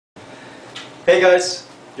Hey guys,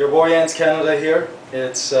 your boy AntsCanada here.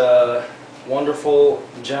 It's a wonderful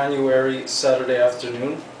January Saturday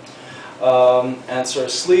afternoon. Ants are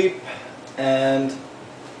asleep and,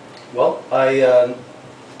 well, I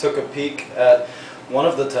took a peek at one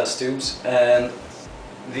of the test tubes, and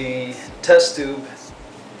the test tube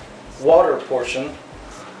water portion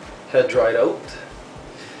had dried out.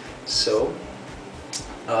 So,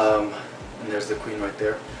 and there's the queen right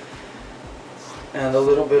there. And a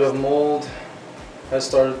little bit of mold has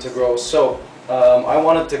started to grow. So I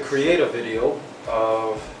wanted to create a video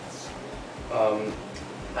of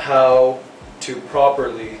how to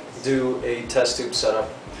properly do a test tube setup.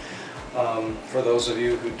 For those of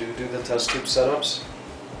you who do the test tube setups,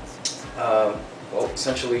 well,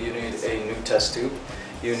 essentially you need a new test tube,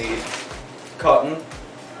 you need cotton,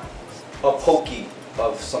 a pokey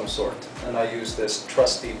of some sort, and I use this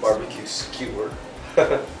trusty barbecue skewer.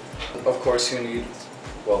 Of course you need,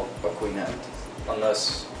 well, a queen ant,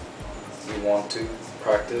 unless you want to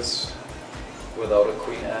practice without a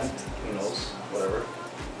queen ant, who knows, whatever.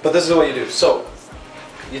 But this is what you do. So,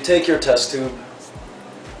 you take your test tube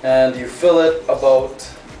and you fill it about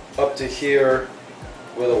up to here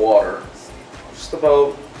with the water. Just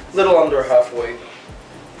about a little under halfway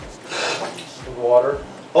with water.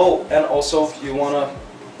 Oh, and also you want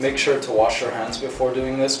to make sure to wash your hands before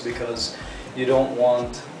doing this, because you don't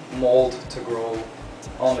want mold to grow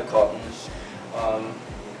on the cotton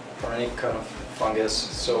or any kind of fungus,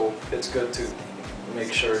 so it's good to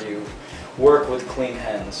make sure you work with clean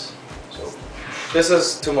hands. So this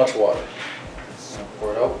is too much water. I'm going to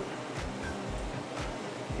pour it out.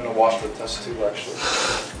 I'm going to wash the test tube actually.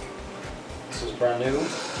 This is brand new.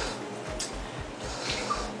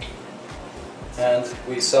 And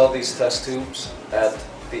we sell these test tubes at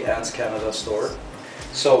the AntsCanada store.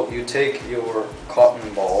 So you take your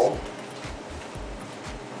cotton ball,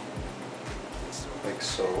 like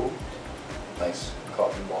so, nice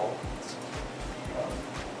cotton ball.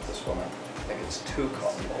 This one, I think it's 2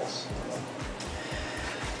 cotton balls.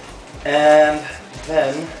 And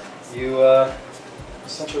then you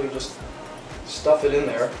essentially just stuff it in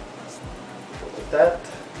there, like that,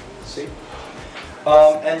 see?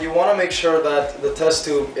 And you want to make sure that the test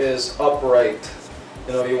tube is upright.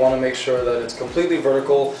 You know, you want to make sure that it's completely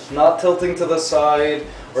vertical, not tilting to the side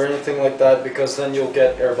or anything like that, because then you'll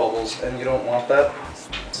get air bubbles and you don't want that.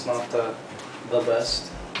 It's not the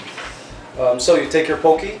best. So you take your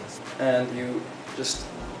pokey and you just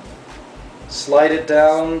slide it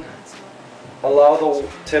down, allow the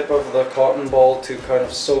tip of the cotton ball to kind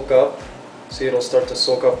of soak up. See, it'll start to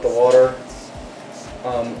soak up the water,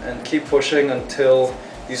 and keep pushing until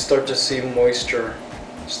you start to see moisture.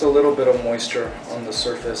 Just a little bit of moisture on the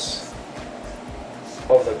surface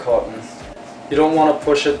of the cotton. You don't want to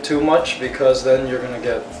push it too much, because then you're going to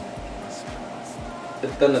get,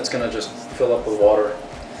 then it's going to just fill up with water.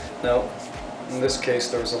 Now, in this case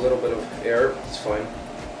there's a little bit of air, it's fine.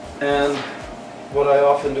 And what I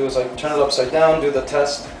often do is I turn it upside down, do the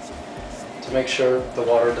test to make sure the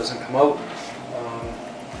water doesn't come out,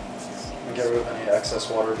 and get rid of any excess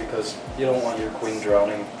water, because you don't want your queen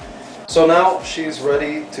drowning. So now she's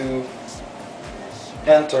ready to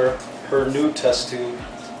enter her new test tube,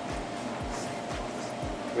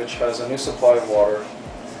 which has a new supply of water.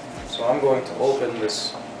 So I'm going to open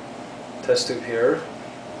this test tube here.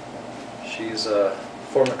 She's a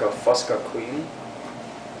Formica Fusca queen.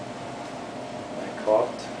 I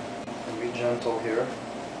caught. And be gentle here.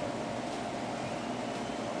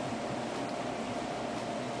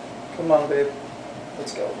 Come on, babe.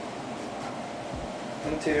 Let's go.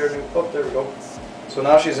 Into your new, oh, there we go. So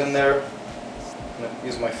now she's in there. I'm going to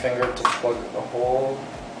use my finger to plug a hole.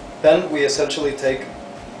 Then we essentially take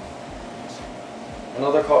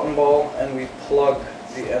another cotton ball and we plug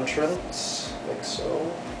the entrance, like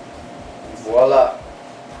so. Voila!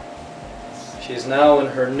 She's now in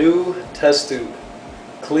her new test tube,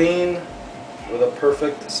 clean, with a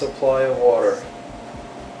perfect supply of water.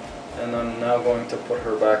 And I'm now going to put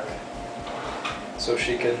her back so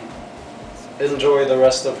she can enjoy the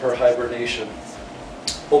rest of her hibernation.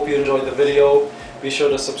 Hope you enjoyed the video. Be sure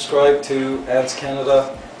to subscribe to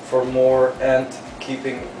AntsCanada for more ant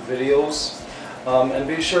keeping videos. And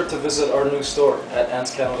be sure to visit our new store at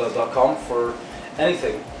AntsCanada.com for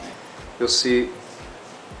anything. You'll see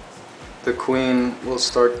the queen will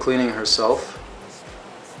start cleaning herself.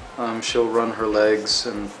 She'll run her legs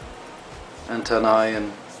and antennae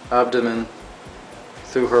and abdomen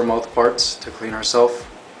through her mouth parts to clean herself.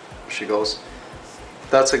 She goes.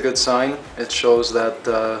 That's a good sign. It shows that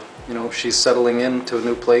you know, she's settling into a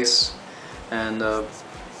new place, and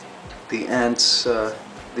the ants,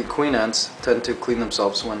 the queen ants, tend to clean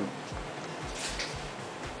themselves when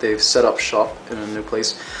they've set up shop in a new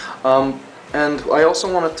place. And I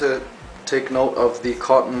also wanted to take note of the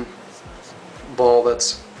cotton ball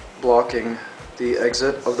that's blocking the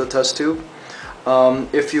exit of the test tube.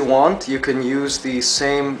 If you want, you can use the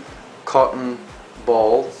same cotton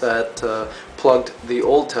ball that plugged the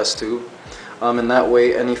old test tube, and that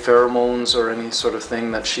way any pheromones or any sort of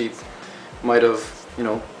thing that she might have, you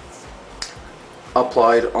know,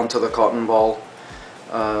 applied onto the cotton ball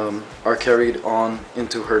are carried on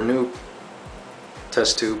into her new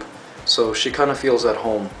test tube, so she kind of feels at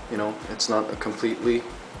home. You know, it's not a completely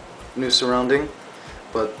new surrounding,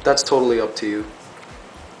 but that's totally up to you.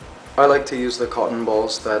 I like to use the cotton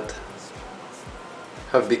balls that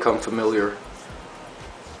have become familiar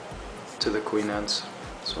to the queen ants.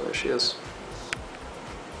 So there she is.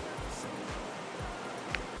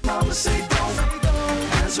 Mama say don't,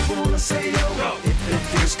 as a roller say yo. If it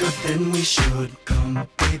feels good, then we should. Come,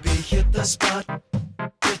 baby, hit the spot.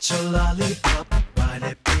 Get your lollipop, ride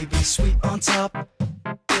it, baby, sweet on top.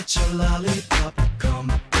 Get your lollipop,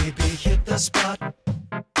 come, baby, hit the spot.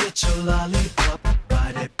 Get your lollipop,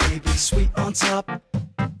 ride it, baby, sweet on top.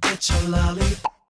 Get your lollipop.